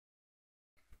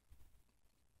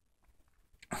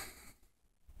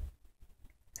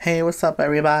Hey, what's up,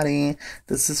 everybody?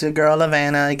 This is your girl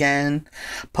Lavana again,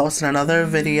 posting another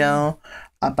video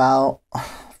about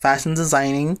fashion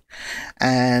designing.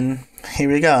 And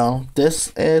here we go.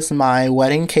 This is my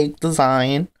wedding cake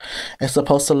design. It's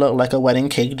supposed to look like a wedding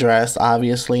cake dress,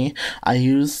 obviously. I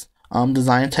use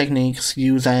design techniques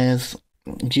using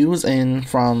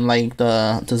from like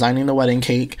the designing the wedding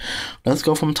cake. Let's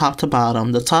go from top to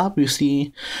bottom. The top, you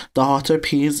see the halter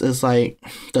piece is like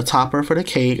the topper for the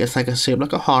cake. It's like a shape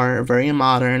like a heart, very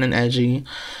modern and edgy,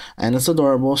 and it's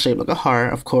adorable, shaped like a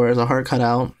heart, of course, a heart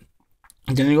cutout.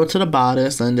 Then you go to the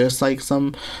bodice, and there's like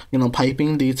some,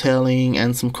 piping detailing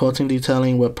and some quilting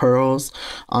detailing with pearls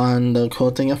on the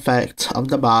quilting effect of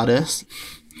the bodice.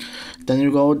 Then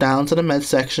you go down to the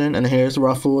midsection, and here's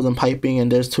ruffles and piping,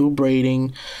 and there's two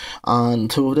braiding on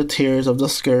two of the tiers of the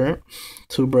skirt,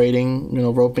 two braiding,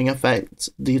 roping effects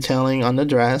detailing on the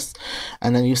dress,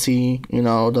 and then you see,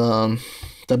 the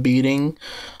beading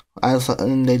as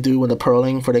they do with the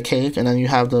purling for the cake, and then you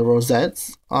have the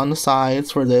rosettes on the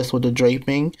sides for this with the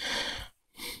draping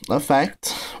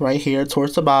effect right here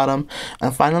towards the bottom,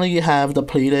 and finally you have the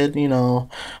pleated,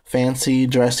 fancy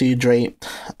dressy draped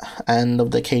end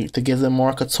of the cake to give it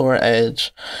more couture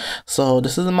edge. So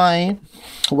this is my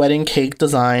wedding cake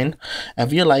design.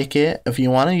 If you like it, if you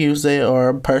want to use it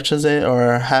or purchase it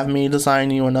or have me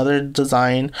design you another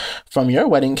design from your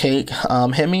wedding cake,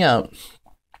 hit me up.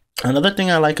 Another thing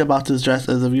I like about this dress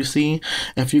is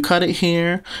if you cut it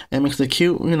here, it makes a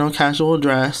cute, casual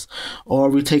dress. Or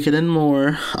we take it in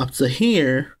more up to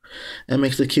here, it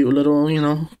makes a cute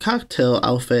little, cocktail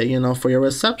outfit, for your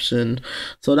reception.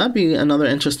 So that'd be another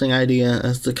interesting idea,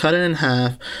 is to cut it in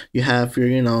half. You have your,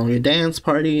 your dance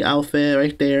party outfit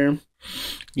right there.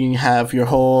 You have your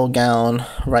whole gown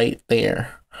right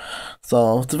there.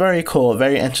 So it's very cool,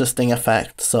 very interesting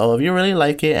effect. So if you really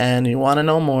like it and you want to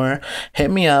know more,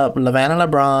 hit me up, Lavana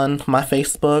LeBron, my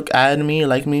Facebook, add me,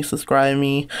 like me, subscribe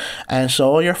me, and show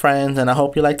all your friends. And I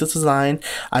hope you like this design.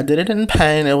 I did it in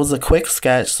pen. It was a quick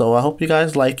sketch, so I hope you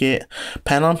guys like it.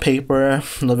 Pen on paper,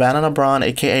 Lavana LeBron,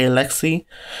 aka Lexi,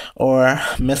 or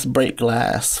Miss Break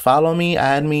Glass. Follow me,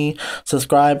 add me,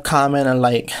 subscribe, comment, and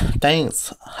like.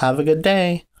 Thanks. Have a good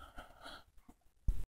day.